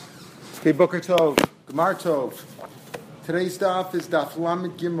Okay, Boker Tov, Gemar Tov. Today's daf is Daf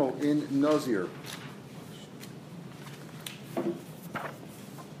Lamed Gimel in Nozir.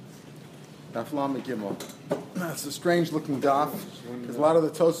 Daf Lamed Gimel. It's a strange-looking daf. There's a lot of the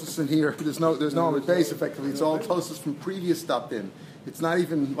Tosas in here. There's no Amid base. Effectively, it's all Tosas from previous daf in. It's not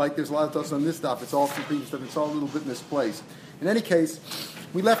even like there's a lot of Tosas on this daf. It's all from previous daf. It's all a little bit misplaced. In any case,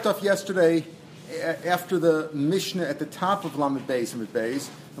 we left off yesterday after the Mishnah at the top of Lamed Beis, Amid Beis,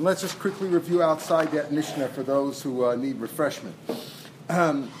 and let's just quickly review outside that Mishnah for those who need refreshment.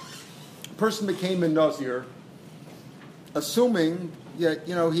 A person became a Nazir, assuming that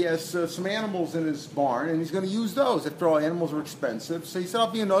he has some animals in his barn, and he's going to use those. After all, animals are expensive. So he said,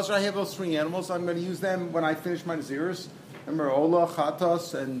 I'll be a Nazir. I have those 3 animals. I'm going to use them when I finish my Naziris. Remember, Ola,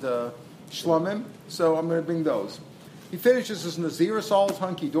 Chatas, and Shlomim. So I'm going to bring those. He finishes his Naziris, all is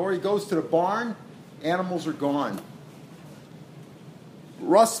hunky-dory. He goes to the barn. Animals are gone.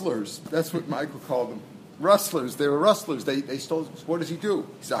 Rustlers. That's what Michael called them. Rustlers. They were rustlers. They stole. What does he do?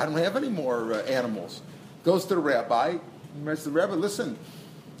 He said, I don't have any more animals. Goes to the rabbi. He says to the rabbi, listen,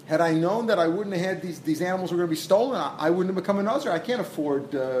 had I known that I wouldn't have had these animals were going to be stolen, I wouldn't have become a Nazir. I can't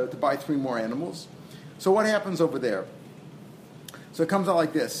afford to buy 3 more animals. So what happens over there? So it comes out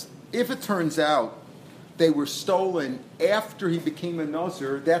like this. If it turns out they were stolen after he became a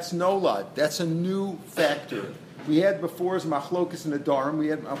Nazir, that's nolad. That's a new factor. We had before as machlokas and adarim. We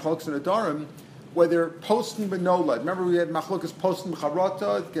had machlokas and adarim, whether postin benolad. Remember we had machlokas postin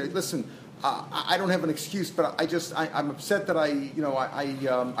b'charata. Okay, listen, I don't have an excuse, but I'm upset that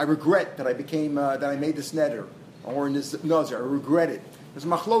I regret that I became that I made this neder or in this Nazir. I regret it. There's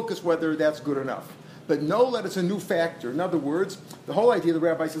machlokas whether that's good enough. But nolad is a new factor. In other words, the whole idea, the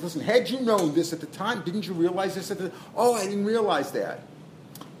rabbi says, listen, had you known this at the time, didn't you realize this at the time? Oh, I didn't realize that.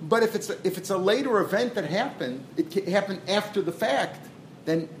 But if it's a later event that happened, it happened after the fact,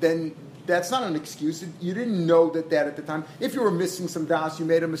 then that's not an excuse. You didn't know that at the time. If you were missing some das, you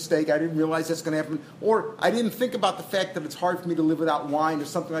made a mistake, I didn't realize that's going to happen, or I didn't think about the fact that it's hard for me to live without wine or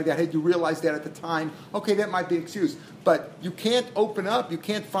something like that. Had you realized that at the time, okay, that might be an excuse. But you can't open up, you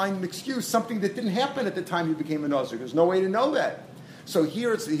can't find an excuse, something that didn't happen at the time you became a Nazir. There's no way to know that. So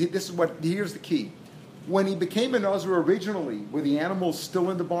here's the key. When he became a Nazir originally, were the animals still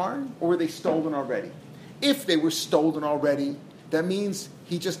in the barn, or were they stolen already? If they were stolen already, that means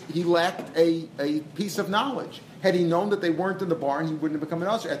he lacked a piece of knowledge. Had he known that they weren't in the barn, he wouldn't have become a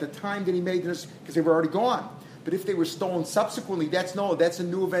Nazir at the time that he made this, because they were already gone. But if they were stolen subsequently, that's a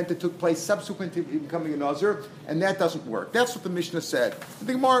new event that took place subsequent to becoming a Nazir, and that doesn't work. That's what the Mishnah said.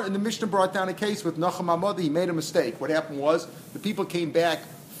 The Gemara and the Mishnah brought down a case with Nachum Amadi. He made a mistake. What happened was the people came back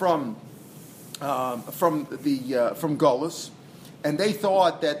from Golus, and they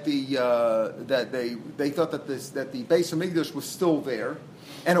thought that the Beis Hamikdash was still there,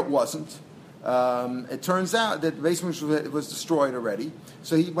 and it wasn't. It turns out that the Beis Hamikdash was destroyed already.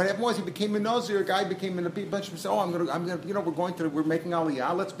 So what happened was he became a Nazir. A guy became a bunch of people said, we're making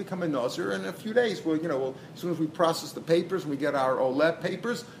Aliyah. Let's become a Nazir. And in a few days, as soon as we process the papers and we get our OLEP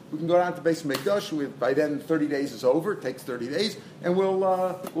papers, we can go down to Beis Hamikdash. By then, 30 days is over. It takes 30 days, and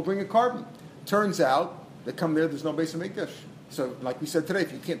we'll bring a carbon. Turns out they come there's no Beis Hamikdash. So, like we said today,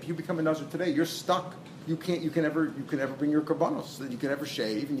 if you become a Nazir today, you're stuck. You can never bring your karbanos. You can never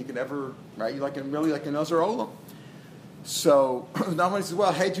shave, and you can never right. You're really like a Nazir Olam. So Nahman says,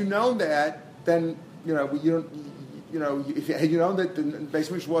 well, had you known that, then if had you known that the Beis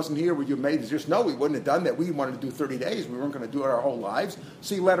Hamikdash wasn't here, would you have made this? No, we wouldn't have done that. We wanted to do 30 days. We weren't going to do it our whole lives.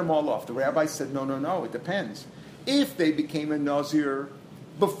 So you let them all off. The rabbi said, no. It depends. If they became a Nazir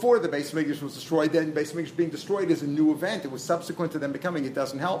before the Beis Hamikdash was destroyed, then Beis Hamikdash being destroyed is a new event. It was subsequent to them becoming. It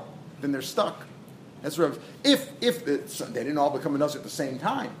doesn't help. Then they're stuck. That's what if they didn't all become a Nazir at the same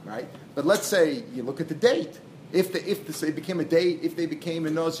time, right? But let's say you look at the date. If they became a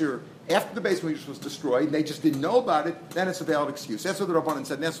Nazir after the Beis Hamikdash was destroyed and they just didn't know about it, then it's a valid excuse. That's what the Rabbanan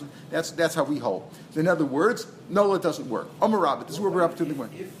said. And that's how we hold. So in other words, no, it doesn't work. Omar Rabbit. This is where we're up to the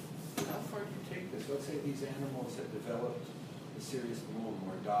point. How far do you take this? Let's say these animals had developed a serious wound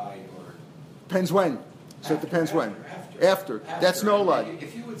or died or... Depends when. So it depends when. After. That's no lie.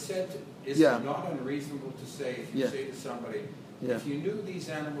 If you had said, is it not unreasonable to say, if you say to somebody, if you knew these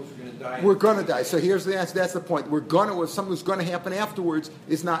animals were going to die... We're going to die. So here's the answer. That's the point. If something's going to happen afterwards,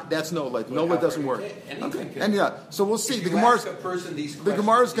 that's no lie. No lie doesn't work. Okay. So we'll see. The Gemara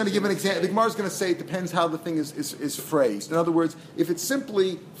is going to give an example. The Gemara is going to say it depends how the thing is phrased. In other words, if it's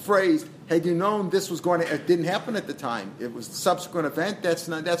simply phrased, had you known this was it didn't happen at the time, it was a subsequent event, that's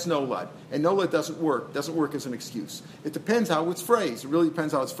no lie. And no lie doesn't work as an excuse. It depends how it's phrased. It really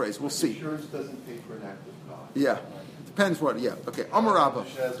depends how it's phrased. We'll see. Insurance doesn't pay for an active cost. Yeah. Depends what. Yeah. Okay. Amar Rabba.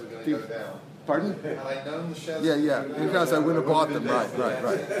 Pardon? Had I known the sheds, Because I wouldn't have bought them. Right.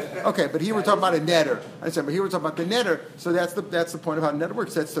 Okay, but here we're talking about a netter. I said, but here we're talking about the netter. So that's the point of how netter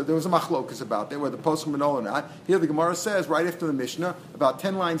works. So there was a machlokas about that, whether posuk manol or not. Here the Gemara says right after the Mishnah, about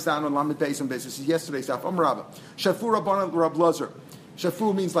 10 lines down on Lamed Beis and Beis. This is yesterday's stuff. Rabba. Shafu Rabban Rab Lazar.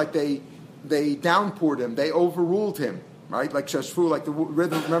 Shafu means like they downpoured him, they overruled him. Right, like Shashfu, like the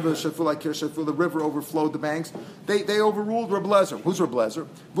river. Remember the Shashfu, like Shashfu, the river overflowed the banks. They overruled Reb Lezer. Who's Reb Lezer?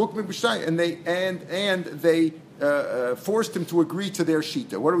 And they forced him to agree to their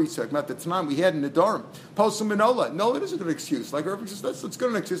shita. What are we talking about? The Tanam we had in the Durham. Posum Minola. No, it isn't a good excuse. Like Irving says, that's good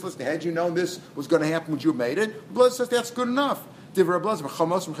an excuse. Listen, had you known this was going to happen, would you have made it? Reb Lezer says that's good enough.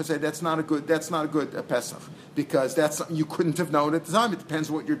 That's not a good Pesach, because that's something you couldn't have known at the time. It depends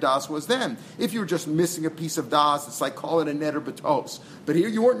what your das was then. If you were just missing a piece of das, it's like call it a netter batos. But here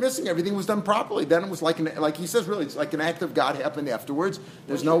you weren't missing; everything was done properly. Then it was like he says, really, it's like an act of God happened afterwards.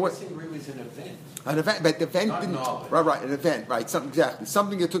 There's no way. Really is an event. An event, but the event not didn't. Knowledge. Right, an event, right?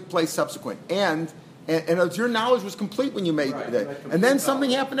 Something that took place subsequent, and your knowledge was complete when you made it. And then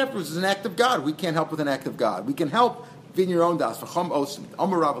something happened afterwards. It's an act of God. We can't help with an act of God. We can help in your own das.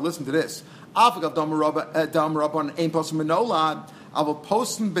 Listen to this.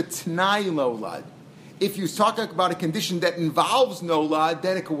 If you're talking about a condition that involves nolad,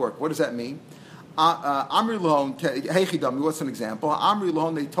 then it could work. What does that mean? Amri Lahon, Heichidami, what's an example? Amri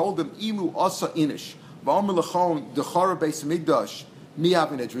Lahon, they told him, Imu Asa Inish, Va'amri Lahon, Dechara Beis Migdash,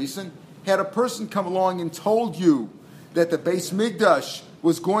 Miavin Adrisen. Had a person come along and told you that the Beis Migdash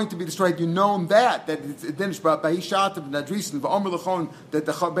was going to be destroyed, you known that it's finished by Hishat of Nadrisin, Va'amr Lachon, that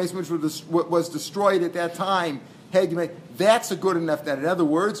the Beis Migdash was destroyed at that time. That's a good enough that. In other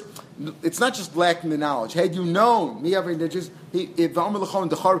words, it's not just lacking the knowledge. Had you known, if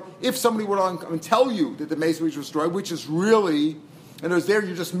somebody were to come and tell you that the Beis Migdash was destroyed, which is really, and there's there,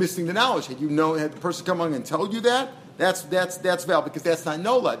 you're just missing the knowledge. Had the person come along and tell you that, that's valid, because that's not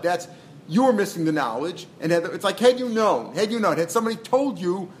nolad. That's you were missing the knowledge, and it's like had you known, had somebody told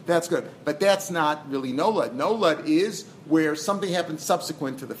you, that's good. But that's not really nolad. Nolad is where something happened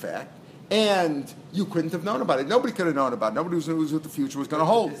subsequent to the fact, and you couldn't have known about it. Nobody could have known about it. Nobody was what the future was going to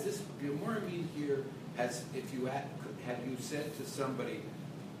hold. Does this Gemara mean here, as if you had you said to somebody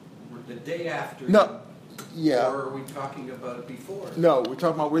the day after? No. Yeah. Or are we talking about it before? No, we're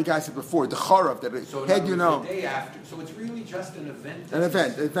talking about what you guys said before, the charav that so had you known. The day after. So it's really just an event. An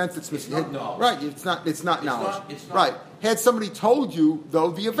event that's missing. It's not knowledge. Right, it's not knowledge. It's not. Right. Had somebody told you,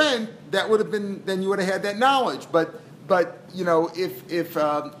 though, the event, that would have been, then you would have had that knowledge. But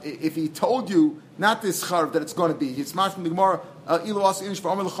if he told you not this charav that it's going to be, it's not from the Gemara.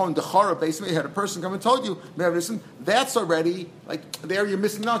 Basically, had a person come and told you, that's already, like, there you're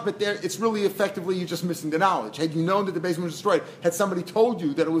missing knowledge, but there it's really effectively you're just missing the knowledge. Had you known that the basement was destroyed, had somebody told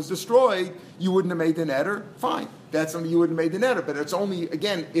you that it was destroyed, you wouldn't have made the netter, fine. That's something you wouldn't have made the netter, but it's only,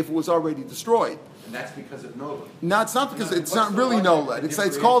 again, if it was already destroyed. And that's because of Nola. No, it's not because it's not really Nola. It's like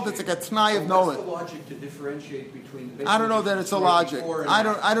a T'nai of Nola. What's the logic to differentiate between the I don't know that it's a logic. I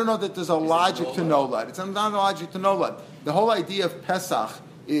don't know that there's a logic to Nola. It's not a logic to Nola. The whole idea of Pesach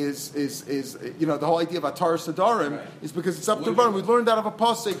is the whole idea of Atar Sadarim is because it's up to Barim. We've learned out of a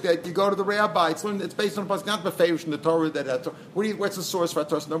pasuk that you go to the rabbi. It's based on a pasuk, not Befeirush in the Torah. What's the source for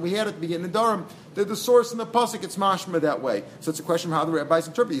Atar Sadarim? We had at the beginning of Darim. The source in the pasuk, it's mashma that way. So it's a question of how the rabbis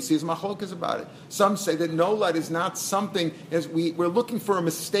interpret. You see, his machlokas about it. Some say that nolad is not something as we're looking for a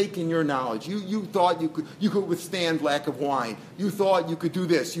mistake in your knowledge. You thought you could withstand lack of wine. You thought you could do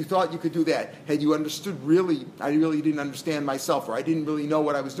this. You thought you could do that. Had you understood I really didn't understand myself, or I didn't really know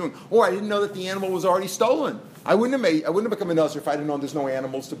what I was doing, or I didn't know that the animal was already stolen. I wouldn't have become a nazir if I didn't know there's no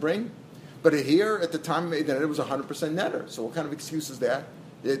animals to bring. But here at the time that it was 100% netter. So what kind of excuse is that?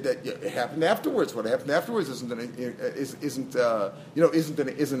 It happened afterwards. What happened afterwards isn't an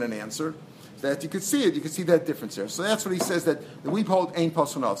answer. That you could see it. You could see that difference there. So that's what he says that we hold ain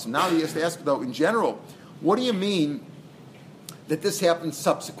pasunot. So now he has to ask, though, in general, what do you mean that this happened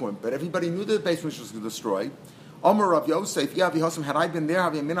subsequent? But everybody knew that the Beis Migdash was destroyed. Omer Rav Yosef, had I been there,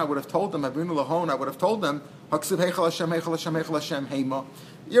 I would have told them, I would have told them,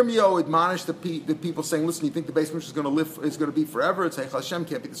 Yirmiyahu admonished the people, saying, "Listen, you think the Beis Migdash is going to be forever? It's Heichal Hashem,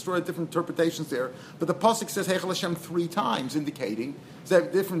 can't be destroyed." Different interpretations there, but the pasuk says Heichal Hashem 3 times, indicating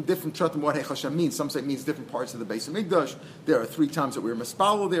that different shot what Heichal Hashem means. Some say it means different parts of the Beis Migdash. There are 3 times that we're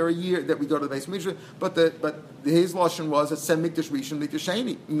Mispalo. There are a year that we go to the Beis Migdash, but his lashon was that Sem Migdash Rishon Migdash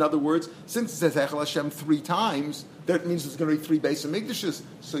Sheni. In other words, since it says Heichal Hashem 3 times, that means there's going to be 3 Beis Migdashes.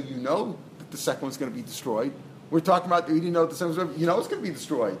 So you know that the second one's going to be destroyed. We're talking about, we didn't know the second one, it's going to be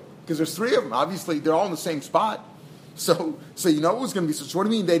destroyed. Because there's 3 of them. Obviously, they're all in the same spot. So you know it was going to be. So what do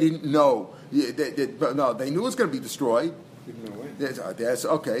you mean they didn't know? No, they knew it was going to be destroyed. Didn't know when. That's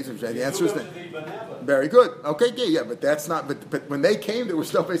okay. So the answer is very good. Okay, yeah, but that's not. But when they came, there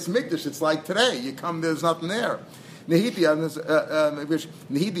was no Beis Mikdash. It's like today. You come, there's nothing there. Right,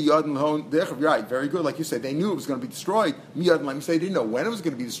 very good. Like you said, they knew it was going to be destroyed. They didn't know when it was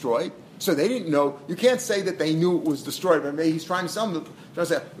going to be destroyed. So they didn't know. You can't say that they knew it was destroyed. But maybe he's trying to tell them.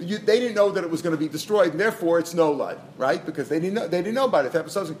 They didn't know that it was going to be destroyed, and therefore it's no light, right? Because they didn't know. They didn't know about it.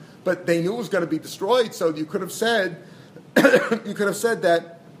 But they knew it was going to be destroyed. So you could have said,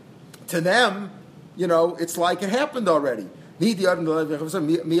 that to them, it's like it happened already.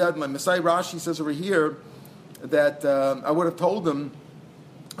 Rashi says over here that I would have told them.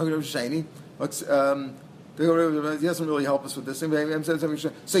 He doesn't really help us with this. So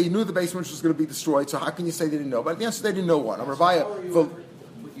you knew the Beis Mikdash was going to be destroyed. So how can you say they didn't know? But the answer, they didn't know what. How are you ever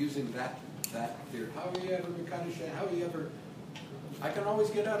using that theory? How are you ever? I can always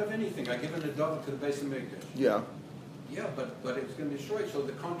get out of anything. I give an adult to the Beis Mikdash. Yeah. Yeah, but it's going to be destroyed. So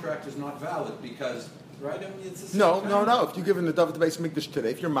the contract is not valid because. Right? I mean, it's the no. If you give an adult to the Beis Mikdash today,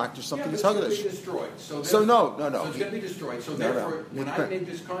 if you're makdash something, it's going to be Haggadah. destroyed. So no. So it's going to be destroyed. So therefore, when I made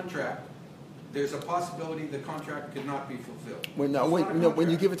this contract, there's a possibility the contract could not be fulfilled. When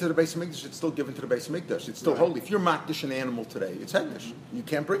you give it to the Beis Mikdash, it's still given to the Beis Mikdash. It's still holy. If you're makdash an animal today, it's Haggadah. You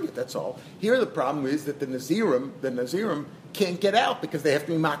can't bring it. That's all. Here, the problem is that the Nazirim can't get out because they have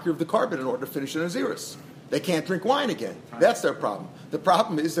to be makir of the carbon in order to finish the Naziris. They can't drink wine again. That's their problem. The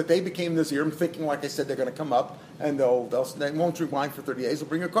problem is that they became Nazirim thinking, like I said, they're going to come up and they won't drink wine for 30 days. They'll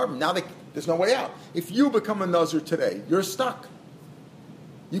bring a carbon. Now there's no way out. If you become a Nazir today, you're stuck.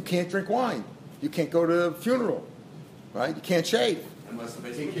 You can't drink wine. You can't go to a funeral, right? You can't shave. Unless the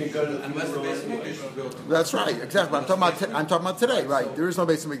Beis Mikdash is built. That's right, exactly. I'm talking about today, right? There is no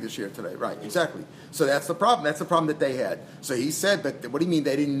Beis Mikdash here today, right? Exactly. So that's the problem. That's the problem that they had. So he said, but what do you mean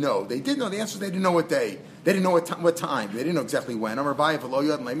they didn't know? They did know. The answer is they didn't know what day. They didn't know what time. They didn't know exactly when. They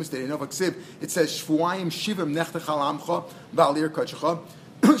didn't know what ksiv. It says Shvuayim Shivim Nechtechal Amcha V'Alir Kachacha.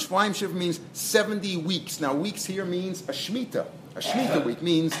 Shvuayim Shivim means 70 weeks. Now, weeks here means a shmita. A shmita week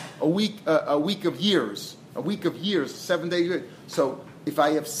means a week of years. A week of years, 7 days. So if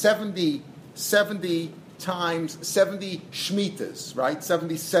I have 70 times 70 shmitas, right?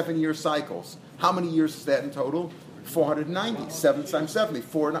 77-year cycles. How many years is that in total? 490. 7 times 70,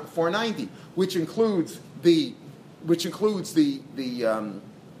 490, which includes the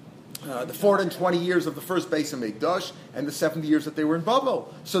 420 years of the first Beis Mikdash and the 70 years that they were in Bavel.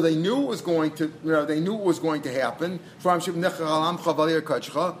 So they knew it was going to, happen.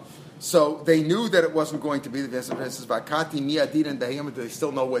 So they knew that it wasn't going to be. They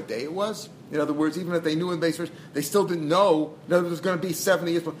still know what day it was. In other words, even if they knew in Beis Mikdash, they still didn't know that it was going to be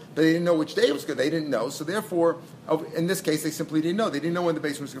 70 years, but they didn't know which day it was going. They didn't know. So therefore, in this case, they simply didn't know. They didn't know when the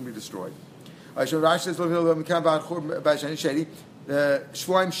Beis Mikdash was going to be destroyed. Shvuayim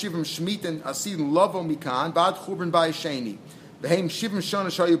Shivim Shmitin Asin Lavo Mikan Bad Churban Ba'Sheni. Behem Shivim Shana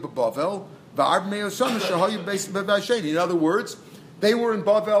Shayu Bavel Va'Arb Meo Shana Shayu Ba'Sheni. In other words, they were in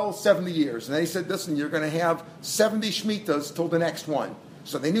Bavel 70 years, and they said, "Listen, you're going to have 70 shmitas till the next one."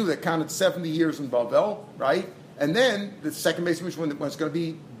 So they knew that counted 70 years in Bavel, right? And then the second Beis Mikdash, when it's going to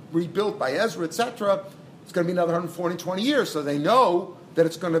be rebuilt by Ezra, etc., it's going to be another 120 years. So they know that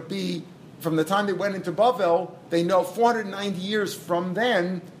it's going to be. From the time they went into Bavel, they know 490 years from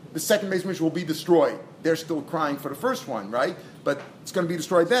then, the second Beis Mikdash will be destroyed. They're still crying for the first one, right? But it's going to be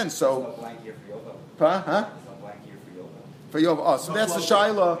destroyed then. So, it's a blank year for Yovel. Huh? It's a blank year for Yovel. For Yovel. Oh, so that's the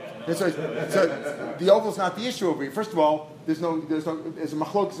Shaila. So the Yovel's not the issue over here. First of all, there's a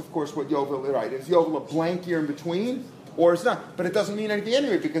machlokas, of course, what Yovel, right? Is Yovel a blank year in between? Or it's not. But it doesn't mean anything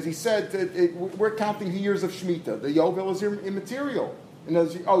anyway, because he said that we're counting the years of Shemitah. The Yovel is immaterial. And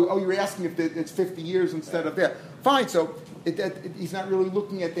you're asking if it's 50 years instead of that. Fine, so he's not really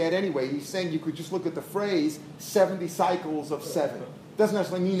looking at that anyway. He's saying you could just look at the phrase 70 cycles of 7. It doesn't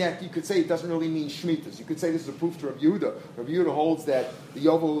necessarily mean that. You could say it doesn't really mean Shemitahs. You could say this is a proof to Rabbi Yehuda. Rabbi Yehuda holds that the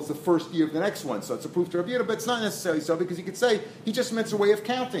Yovel is the first year of the next one, so it's a proof to Rabbi Yehuda, but it's not necessarily so, because you could say he just meant a way of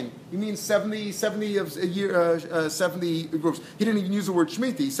counting. He means 70 of a year, 70 groups. He didn't even use the word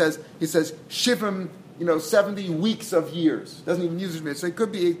Shemitah. He says Shivim, 70 weeks of years. Doesn't even use it. So it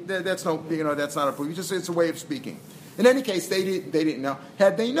could be, that's not a proof. You just say it's a way of speaking. In any case, they didn't know.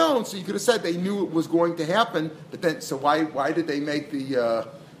 Had they known, so you could have said they knew it was going to happen, but then, so why did they make the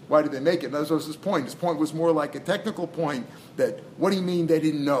Why did they make it? That was his point. His point was more like a technical point that, what do you mean they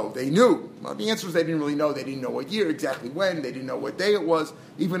didn't know? They knew. Well, the answer is they didn't really know. They didn't know what year, exactly when. They didn't know what day it was.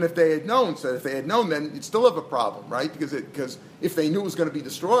 Even if they had known. So if they had known, then you'd still have a problem, right? Because if they knew it was going to be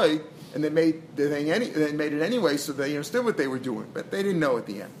destroyed, and they made they made it anyway, so they understood what they were doing. But they didn't know at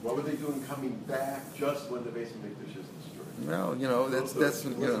the end. What were they doing coming back just when the Beis Hamikdash is destroyed? Well, that's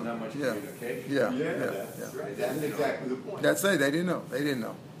Wasn't that much communication. Yeah. That's right. That's exactly the point. That's it. They didn't know.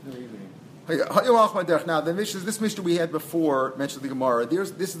 Now this Mishnah we had before mentioned the Gemara.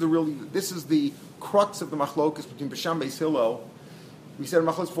 This is the crux of the machlokas between Beis Beis Hillel. We said in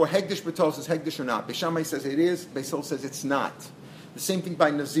machlokas before, Hegdish B'tos is Hegdish or not. Beis Shammai says it is. Beis Hillel says it's not. The same thing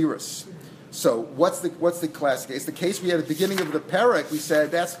by Naziris. So what's the classic case? The case we had at the beginning of the parak. We said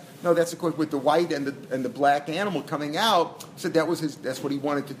that's according with the white and the black animal coming out. Said that's what he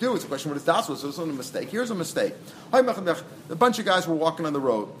wanted to do. It's a question what his das was. It wasn't a mistake. Here's a mistake. A bunch of guys were walking on the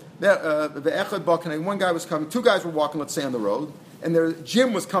road. One guy was coming. Two guys were walking, let's say, on the road, and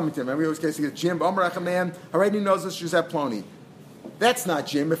Jim was coming to him. Remember, he was casing Jim. Amar man, already knows this. Shuzat Ploni. That's not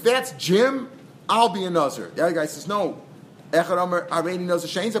Jim. If that's Jim, I'll be a Nazir. The other guy says no. Echad Amar already knows the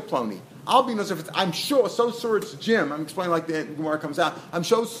Shane's a Ploni. I'll be Nazir if I'm sure it's Jim. I'm explaining like the Gemara comes out. I'm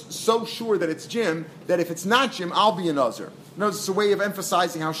so sure that it's Jim that if it's not Jim, I'll be a Nazir. It's a way of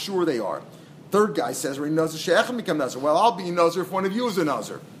emphasizing how sure they are. Third guy says, become Nazir. Well, I'll be a Nazir if one of you is a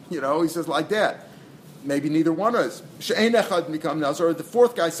Nazir. He says like that. Maybe neither one is. She'ein echad become Nazir. Or the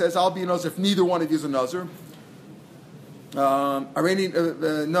fourth guy says, I'll be a Nazir if neither one of you is a Nazir. Nazir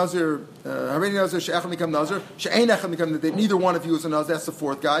she'echad become Nazir. She'ein echad become Nazir. Neither one of you is a Nazir. That's the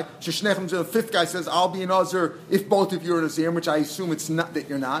fourth guy. The fifth guy says, I'll be a Nazir if both of you are Nazirim, which I assume it's not that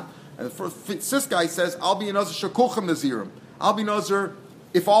you're not. And the sixth guy says, I'll be a Nazir shekulchem Nazirim. I'll be Nazir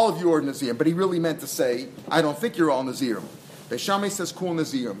if all of you are Nazirim. But he really meant to say, I don't think you're all Nazirim. Beis Shammai says, Kul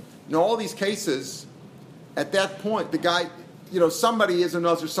Nazirim. All these cases, at that point, the guy, somebody is a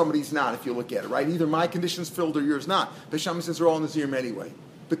Nazir, somebody's not, if you look at it, right? Either my condition's filled or yours not. Beis Shammai says they're all Nazirim anyway,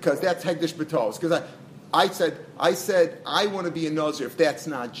 because that's Hegdish B'tos. Because I said, I want to be a Nazir if that's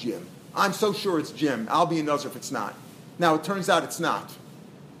not Jim. I'm so sure it's Jim. I'll be a Nazir if it's not. Now, it turns out it's not.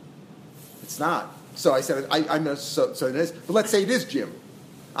 It's not. So I said, so it is. But let's say it is Jim.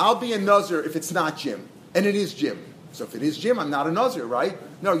 I'll be a Nazir if it's not Jim. And it is Jim. So if it is Jim, I'm not a Nazir, right?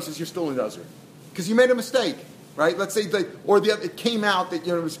 No, he says you're still a Nazir. Because you made a mistake, right? Let's say it came out that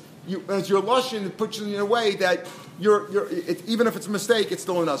as your Lashon, it puts you in a way that even if it's a mistake, it's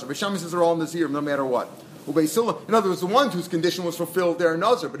still a Nazir. Beis Shammai says they're all Nazir, no matter what. In other words, the ones whose condition was fulfilled, they're a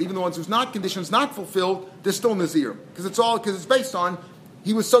Nazir. But even the ones whose condition's not fulfilled, they're still Nazir. Because it's based on,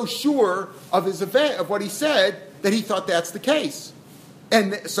 he was so sure of his event, of what he said, that he thought that's the case.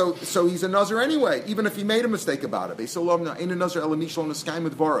 And so he's a Nazir anyway, even if he made a mistake about it.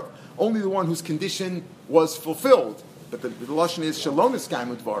 Only the one whose condition was fulfilled. But the Lashon is Shalom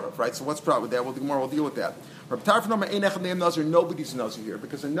Niskayim Dvarav, right? So what's the problem with that? Well, the Gemara will deal with that. Nobody's a Nazir here,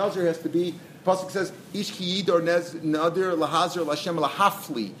 because a Nazir has to be, the Pasuk says, Ish ki yidor nadir lahazer lashem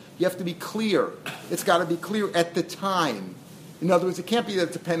lahafli. You have to be clear. It's got to be clear at the time. In other words, it can't be that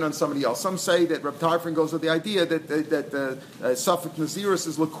it depends on somebody else. Some say that Reb Tarfon goes with the idea that suffix Naziris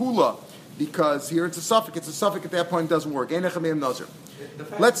is lakula, because here it's a suffix. It's a suffix at that point, it doesn't work.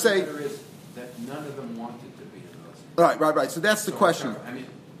 Let's say is that none of them wanted to be a Nazir. Right. So that's the question.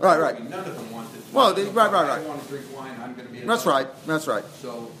 Right. None of them wanted to. Well, right. I want to drink wine. I'm going to be a Nazir. That's right.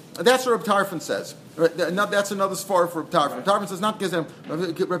 So that's what Reb Tarfon says. That's another svara for Reb Tarfon. Reb Tarfon says not because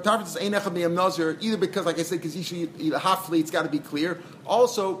Reb Tarfon says ein echad miyam Nazir, either because, like I said, because hafli, it's got to be clear.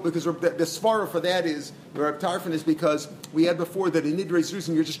 Also, because the svara for that is Reb Tarfon is because we had before that in Nidrei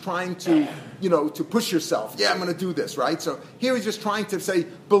Zuzim you're just trying to to push yourself. Yeah, I'm going to do this, right? So here he's just trying to say,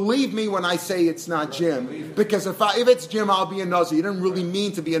 believe me when I say it's not Jim, because if it's Jim, I'll be a Nazir. You didn't really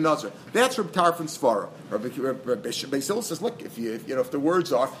mean to be a Nazir. That's Reb Tarfon's svara. Beis Hillel says, look, if the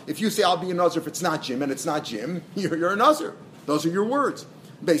words are, if you say I'll be a Nazir if it's not Jim and it's not Jim, you're a Nazir. Those are your words.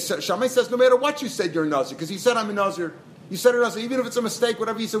 Beis Shammai says no matter what you said, you're a Nazir, because he said I'm a Nazir. You said a Nazir, even if it's a mistake,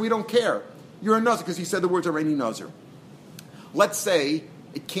 whatever he said, we don't care. You're a Nazir because he said the words are any Nazir. Let's say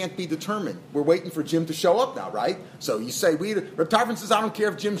it can't be determined. We're waiting for Jim to show up now, right? So you say, Reb Tarfon says, I don't care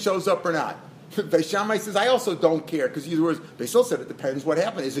if Jim shows up or not. Beis Shammai says, I also don't care, because these words, Beis Hillel said it depends what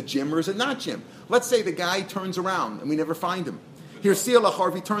happened. Is it Jim or is it not Jim? Let's say the guy turns around and we never find him. Here's Sialachar,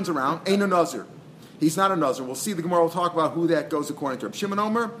 if he turns around, ain't a Nazir. He's not a Nazir. We'll see the Gemara will talk about who that goes according to Reb Shimon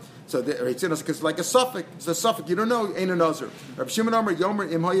Omer. So it's in us because like a suffix. It's a suffix. You don't know, ain't a Nazir. Reb Shimon Omer,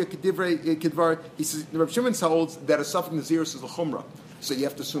 Yomer, Imhoya, Kedivrei, Kidvar. He says, Reb Shimon holds that a suffix Nazir is a chumrah. So you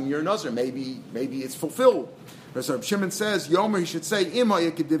have to assume you're a Nazir. Maybe it's fulfilled. So Reb Shimon says, Yomer, he should say,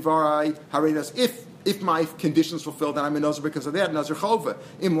 if my condition's fulfilled, then I'm a Nazir because of that, Nazir Chova.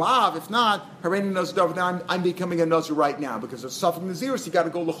 Im Lav, if not, Hareini Nazir Davar, then I'm becoming a Nazir right now because of Safek Naziris, you got to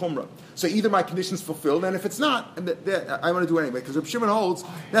go L'chumra. So either my condition's fulfilled, and if it's not, I want to do it anyway, because Reb Shimon holds,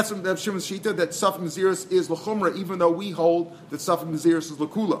 that's Reb Shimon's Shita, that Safek Naziris is L'chumra, even though we hold that Safek Naziris is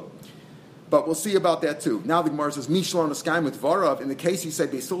L'kula. But we'll see about that too. Now the Gemara says, Mishlo and Askayim with Varav. In the case he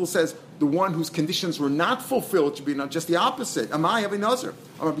said, Beisil says, the one whose conditions were not fulfilled should be not just the opposite. Amai have a Nazir.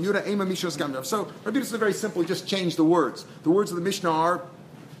 So Rabbi Yehuda is very simple, just change the words. The words of the Mishnah are,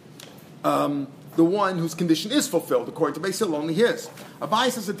 the one whose condition is fulfilled, according to Beisil, only his.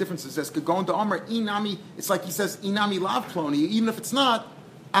 Abai says the difference is this, going to Amar, Inami, it's like he says, Inami lav ploni, even if it's not,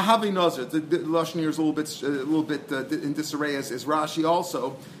 I have a nazir. The lashon here is a little bit in disarray as Rashi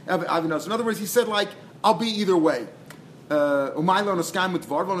also. I have a nazir. In other words, he said like I'll be either way. All right, so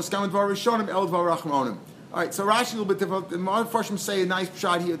Rashi a little bit difficult. The Farshim say a nice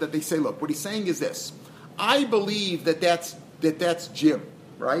shot here that they say, look, what he's saying is this: I believe that's Jim,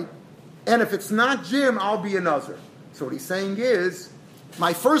 right? And if it's not Jim, I'll be a nazir. So what he's saying is,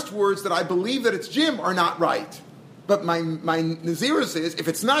 my first words that I believe that it's Jim are not right. But my Naziris is, if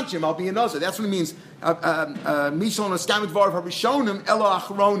it's not Jim, I'll be a Nazir. That's what it means. Mishal Naskam Dvar Harishonim Ela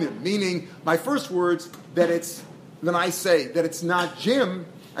Achronim. Meaning, my first words when I say that it's not Jim,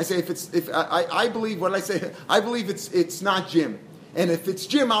 I say I believe what I say. I believe it's not Jim, and if it's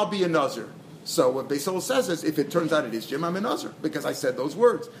Jim, I'll be a Nazir. So what Beisol says is, if it turns out it is Jim, I'm a Nazir because I said those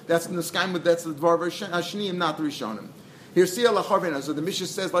words. That's the Naskam. That's the Dvar Hashniim, not the Rishonim. Here, Siyah Lacharvin. So the Mishnah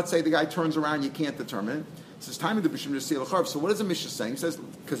says, let's say the guy turns around, you can't determine it. It says, time of the Bishop to Siyah Lacharv. So what is the Mishnah saying? He says,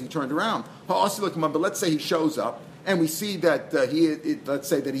 because he turned around. But let's say he shows up, and we see that let's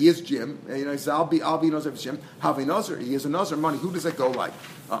say that he is Jim. He says, I'll be Nazir if it's Jim. Havi Nazir, he is a Nazir. Money. Who does that go like?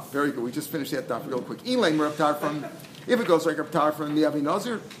 Oh, very good. We just finished that daf real quick. If it goes like Reb Tarfon, the Havi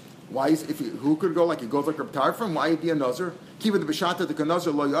Nazir. Why who could go like he goes like Reb Tarfon? Why be a Nazir? Kiva the Bishata the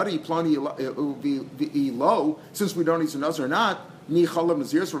Nazir lo yari plani lo. Since we don't know he's a Nazir or not, ni chalam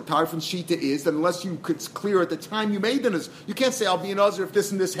Nazir. So Reb Tarfon's shita is that unless you could clear at the time you made the Nazir, you can't say I'll be a Nazir if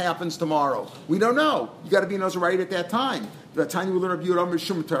this and this happens tomorrow. We don't know. You got to be a Nazir right at that time. The time you will learn Rabbi Yehuda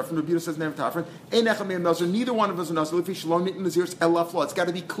Shum Tarfon. Rabbi Yehuda says never Tarfon. Ein echem Nazir. Neither one of us is a Nazir. If shalom nit Nazir elaf law. It's got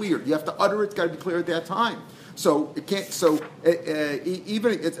to be clear. You have to utter it. It's got to be clear at that time. So it can't. So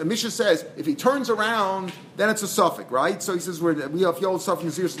even Mishnah says if he turns around, then it's a suffix, right? So he says we have the old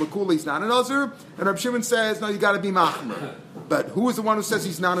suffix Nazir Lakula. He's not a Nazir, and Reb Shimon says no, you got to be machmer. But who is the one who says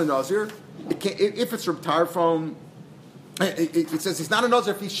he's not a Nazir? If it's Reb Tarfon, it says he's not a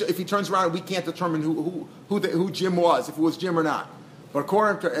Nazir if he turns around. We can't determine who Jim was, if it was Jim or not. But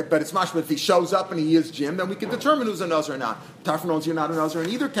it's mashma if he shows up and he is Jim, then we can determine who's a Nazir or not. Tarfon knows you're not a Nazir in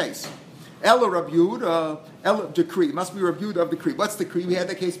either case. Ella Reb Yehuda, Ella decree. It must be Reb Yehuda of decree. What's decree? We had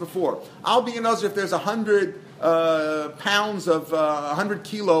that case before. I'll be a Nazir if there's 100 pounds of 100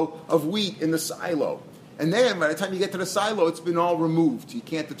 kilo of wheat in the silo. And then by the time you get to the silo, it's been all removed. You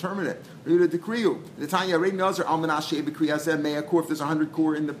can't determine it. Read the decree. The time you read Nazir, Almanashe Decree has that Mea Kur, if there's 100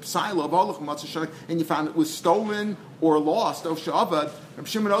 kur in the silo of all of them, and you found it was stolen or lost, Shavad, Reb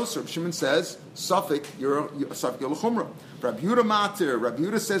Shimon Oser. Reb Shimon says, Suffolk, you're a Suffolk Yolachumra. Rabbi Yehuda Matir, Rabbi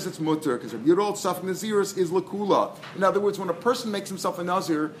Yehuda says it's mutter, because Rabbi Yehuda old Suffolk Naziris is Lakula. In other words, when a person makes himself a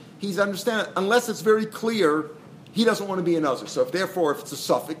Nazir, he's understanding, unless it's very clear, he doesn't want to be a Nazir. So if it's a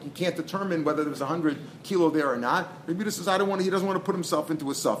suffix, you can't determine whether there's 100 kilo there or not. Rabbi Yehuda says, he doesn't want to put himself into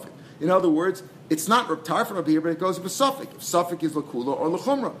a suffix. In other words, it's not Reb Tarfon up here, but it goes with a suffix. If suffix is Lakula or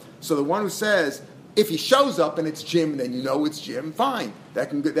Lachumra. So the one who says, if he shows up and it's Jim, then you know it's Jim, fine. That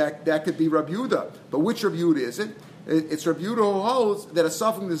could be Rabbi Yehuda. But which Rabbi Yehuda is it? It's Rabbi Yehuda who holds that a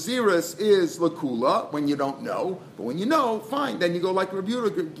suffix Naziris is Lakula when you don't know. But when you know, fine. Then you go like Rabbi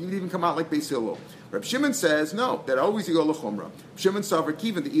Yehuda. You even come out like Beis Hillel. Reb Shimon says, no, that always you go Lachumra. Shimon Savar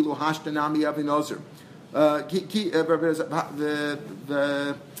Kivin, the Ilu Hashtanami Avi Nazir.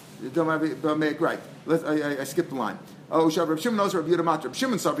 Right. I skipped the line. Oh, Reb Shimon knows Reb Yehuda Mat. Reb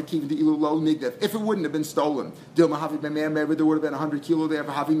Shimon Savar Kivin, the Ilu Lo Nigdev. If it wouldn't have been stolen, Dilma Havi B'Meir, maybe there would have been 100 kilo there.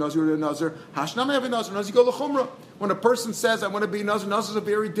 Havi Nazir, Nazir. Hashnami Avi Nazir. Nazir go Lachumra. When a person says, I want to be a Nazir, Nazir is a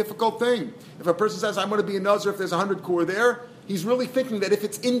very difficult thing. If a person says, I want to be a Nazir, if there's 100 core there, he's really thinking that if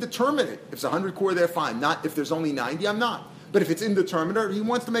it's indeterminate, if it's 100 core there, fine. Not if there's only 90, I'm not. But if it's indeterminate, he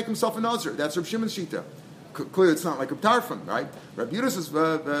wants to make himself a Nazir. That's Reb Shimon's shita. Clearly, it's not like a Tarfon, right? Rabbi Yehuda says,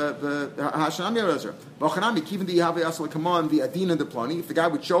 "Hashanami Nazir, Bochanami Kivin the Yahavei Asal Kaman the Adina the Ploni." If the guy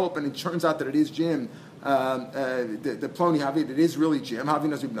would show up and it turns out that it is Jim, the Ploni Havi, it is really Jim. Havi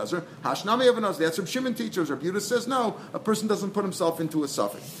Nazir Nazir. Hashanami Yahavei Nazir. That's Reb Shimon teaches. Rabbi Yehuda says, no, a person doesn't put himself into a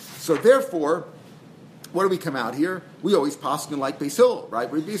suffix. So therefore, what do we come out here? We always poskin like Beis Hillel, right?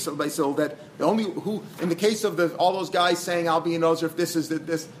 We Beis Hillel that the only who in the case of all those guys saying I'll be an Nazir if this is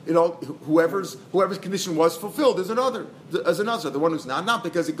this, whoever's condition was fulfilled is another, the one who's not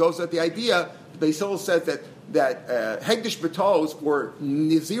because it goes at the idea. Beis Hillel says that Hegdish Betos or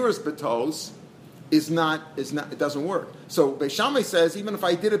Naziris Betos is not it doesn't work. So Beis Shammai says even if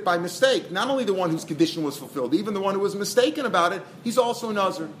I did it by mistake, not only the one whose condition was fulfilled, even the one who was mistaken about it, he's also a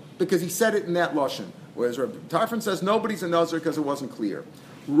Nazir because he said it in that lashon. Whereas Rabbi Tarfon says nobody's a Nazir because it wasn't clear.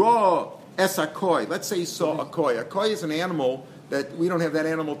 Ra es akoi. Let's say he saw a koi. A koi is an animal that we don't have that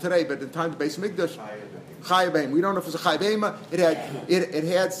animal today, but at the time of the Beis Mikdash, Chaya Behema. We don't know if it's a Chaya Behema. It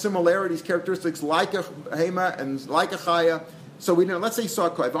had similarities, characteristics like a Behema and like a Chaya. So we know. Let's say he saw a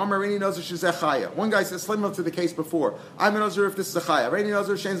koi. V'amar Nazir shezeh Chaya. One guy says similar to the case before. I'm a Nazir if this is a Chaya. Reini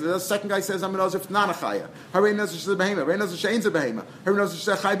Nazir shein. The second guy says I'm a Nazir if it's not a Chaya. Reini Nazir shezeh Behema. Reini Nazir shein a Behema. Reini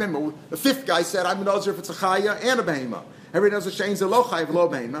Nazir shezeh Chaya Behema. The fifth guy said I'm a Nazir if it's a Chaya and a Behema. Hareini Nazir shein lo Chaya v'lo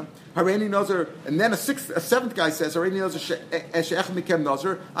Behema. Hareini Nazir, and then a seventh guy says Hareini Nazir she'echem mikem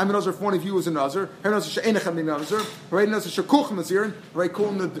Nazir. I'm a Nazir if one of you is a Nazir. Hareini Nazir she'enechem mikem Nazir. Hareini Nazir she'kuchem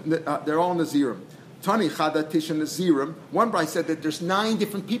Nazirin. They're all Nazirim. Tani Chada Tisha Nazirim. One Bryce said that there's 9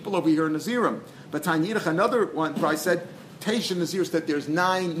 different people over here in Nazirim. But Tani Yidach, another one Bryce said Tisha Naziris, that there's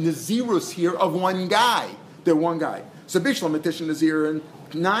 9 Nazirus here of one guy. They're one guy. So Bishlam Tisha Nazirim,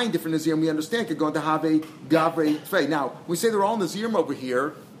 9 different Nazirim we understand could go into Have, Gavre, Tvei. Now, we say they're all Nazirim over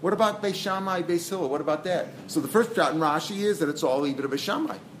here. What about Beis Shammai, Beis Hillel? What about that? So the first shot in Rashi is that it's all even of Beis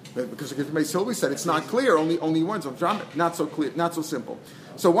Shammai. Because Beis Hillel, we said it's not clear, only one. So not so clear, not so simple.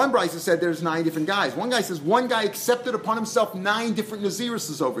 So one Brisa said there's 9 different guys. One guy says one guy accepted upon himself 9 different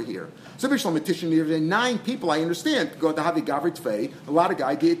Naziruses over here. So Bishlam Matishan, 9 people, I understand, go to Havi Gavri Tvei, a lot of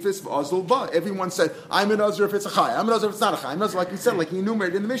guys gave this Ozul Ba. Everyone said, I'm a Nazir if it's a Chai, I'm a Nazir if it's not a Chai, I'm a Nazir like we said, like he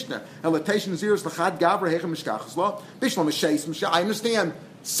enumerated in the Mishnah. Elatation Nazirus Lachad Gavri Hechem Mishkachas Bishlam Misheis, I understand.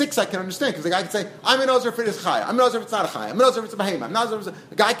 6 I can understand because the guy can say, I'm a Nazir if it is a Chai, I'm a Nazir if it's not a Chai, I'm a Nazir if it's a Behema, I'm a Nazir if it's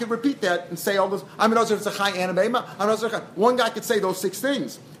a... guy could repeat that and say all those, I'm a Nazir if it's a Chai and a Behema, I'm a Nazir if it's a... One guy could say those 6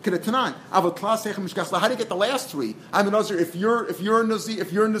 things. How do you get the last 3? I'm a Nazir if you're a Nazir,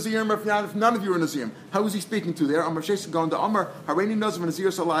 if you're a Nazir, if none of you are Nazir. How is he speaking to there? Amar Shesha going to Amar, Hareini Nazir Nazir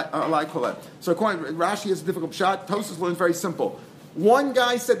Salai Kolet. So according to Rashi has a difficult shot. Tosas learns very simple. One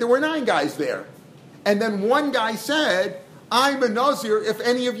guy said there were 9 guys there. And then one guy said, I'm a Nazir if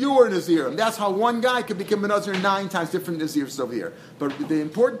any of you are Nazirim. That's how one guy could become a Nazir 9 times different Nazirs over here. But the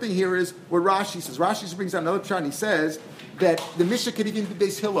important thing here is what Rashi says. Rashi brings out another pshat and he says that the Mishnah could even be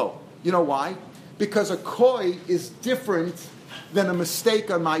Beis Hillel. You know why? Because a koi is different than a mistake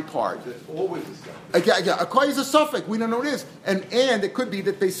on my part. It's always a suffix. A koi is a suffix. We don't know what it is. And it could be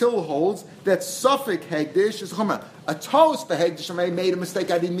that Beis Hillel holds that suffix hegdish is chumrah. A toast for hegdish, I made a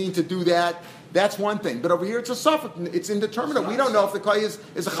mistake, I didn't mean to do that. That's one thing. But over here it's a suffix. It's indeterminate. We don't know if the koi is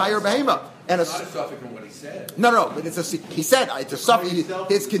a chai or behema. And it's not a suffix from what he said. No, but it's he said it's a suffix.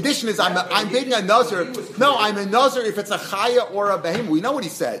 His condition is I'm being a nazir. No, I'm a nazir if it's a chaya or a behema. We know what he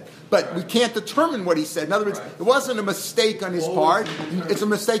said, but we can't determine what he said. In other words, it wasn't a mistake on his part. It's a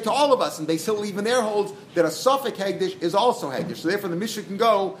mistake to all of us. And Beis Hillel even there holds that a suffix hegdish is also hegdish. So therefore the Mishnah can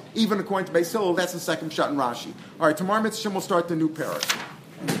go even according to Beis Hillel. That's the second shot in Rashi. All right, tomorrow Mitzvah we'll start the new parak.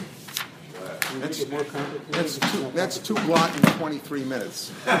 That's 2 blot in 23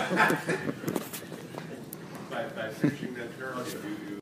 minutes. By finishing that term,